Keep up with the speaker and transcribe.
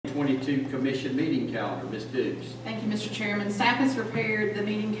2022 Commission meeting calendar. Ms. Dukes. Thank you, Mr. Chairman. Staff has prepared the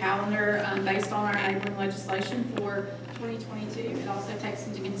meeting calendar based on our enabling legislation for 2022. It also takes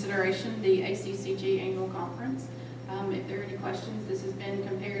into consideration the ACCG annual conference. If there are any questions, this has been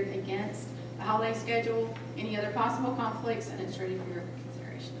compared against the holiday schedule, any other possible conflicts, and it's ready for your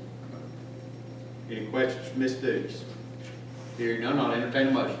consideration. Any questions for Ms. Dukes? Hearing none, I'll entertain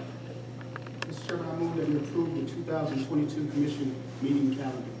a motion. Mr. Chairman, I move that we approve the 2022 Commission meeting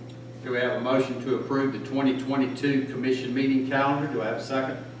calendar. Do we have a motion to approve the 2022 Commission meeting calendar? Do I have a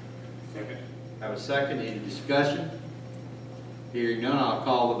second? Second. Have a second. Any discussion? Hearing none, I'll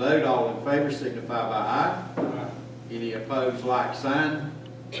call the vote. All in favor signify by aye. Aye. Any opposed, like sign.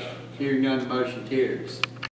 Hearing none, the motion carries.